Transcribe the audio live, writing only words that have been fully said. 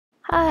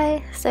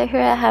Hi, so here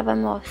I have a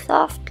more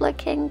soft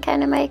looking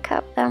kind of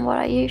makeup than what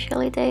I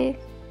usually do.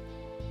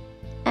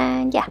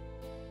 And yeah,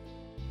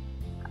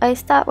 I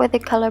start with the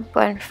color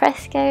Buon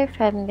Fresco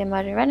from the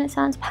Modern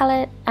Renaissance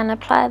palette and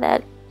apply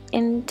that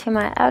into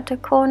my outer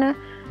corner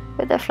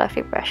with a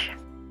fluffy brush.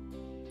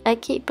 I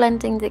keep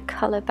blending the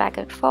color back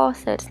and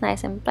forth so it's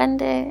nice and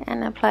blended,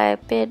 and apply a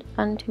bit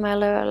onto my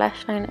lower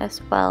lash line as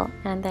well,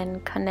 and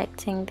then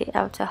connecting the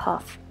outer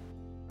half.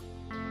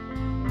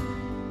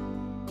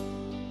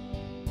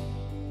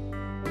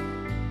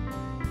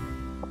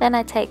 Then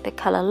I take the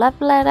color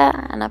Love Letter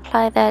and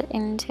apply that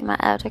into my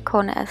outer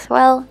corner as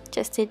well,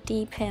 just to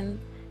deepen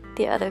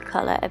the other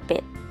color a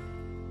bit.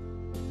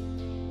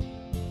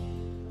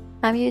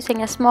 I'm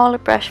using a smaller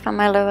brush from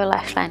my lower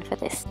lash line for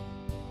this.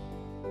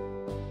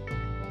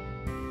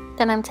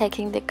 Then I'm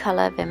taking the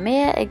color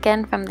Vermeer,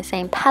 again from the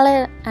same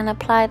palette, and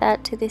apply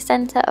that to the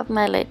center of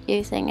my lid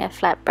using a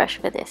flat brush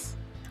for this.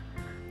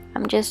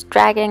 I'm just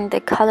dragging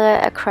the color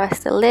across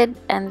the lid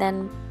and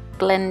then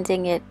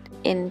blending it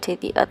into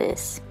the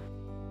others.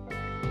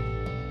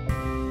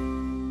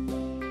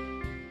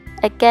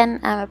 Again,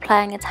 I'm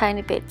applying a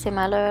tiny bit to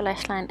my lower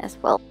lash line as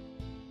well.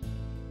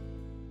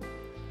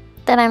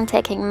 Then I'm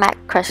taking MAC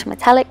Crushed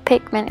Metallic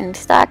Pigment in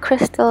Star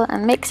Crystal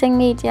and mixing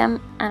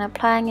medium and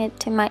applying it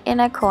to my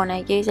inner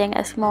corner using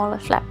a smaller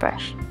flat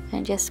brush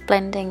and just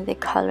blending the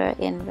color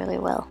in really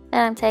well.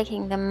 Then I'm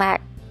taking the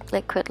MAC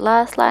Liquid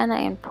Lash Liner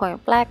in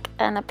Point Black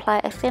and apply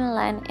a thin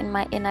line in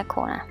my inner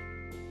corner.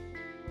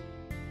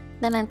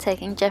 Then I'm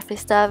taking Jeffree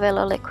Star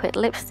Velour Liquid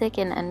Lipstick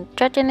in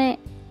Androgyny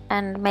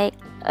and make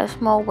a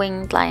small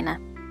winged liner.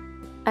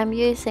 I'm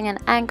using an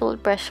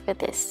angled brush for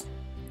this.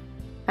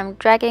 I'm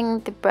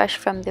dragging the brush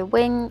from the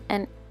wing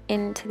and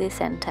into the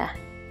center.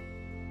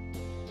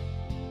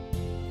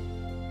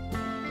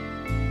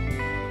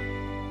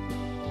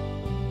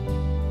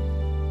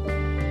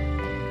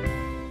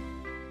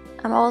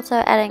 I'm also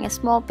adding a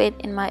small bit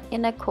in my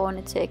inner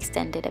corner to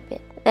extend it a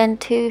bit. Then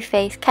Too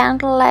Faced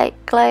Candlelight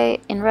Glow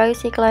in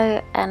Rosy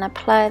Glow and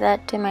apply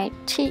that to my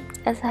cheeks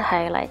as a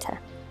highlighter.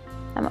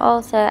 I'm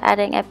also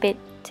adding a bit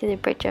to the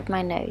bridge of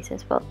my nose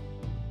as well.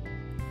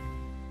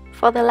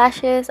 For the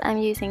lashes, I'm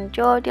using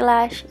Geordie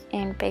Lash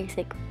in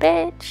Basic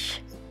Bitch.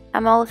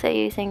 I'm also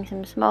using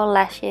some small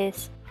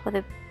lashes for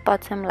the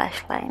bottom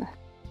lash line.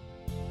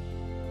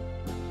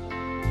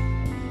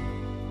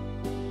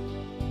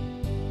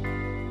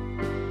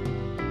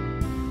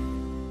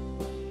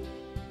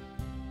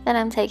 Then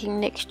I'm taking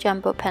NYX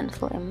Jumbo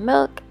Pencil in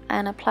Milk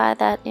and apply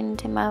that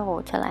into my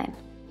waterline.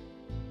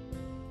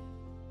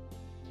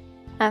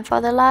 And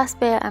for the last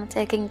bit, I'm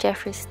taking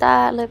Jeffree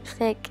Star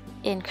lipstick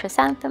in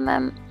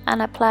Chrysanthemum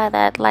and apply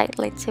that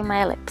lightly to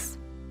my lips.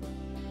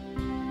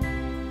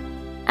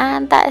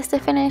 And that is the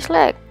finished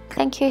look.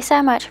 Thank you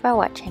so much for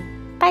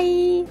watching.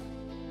 Bye!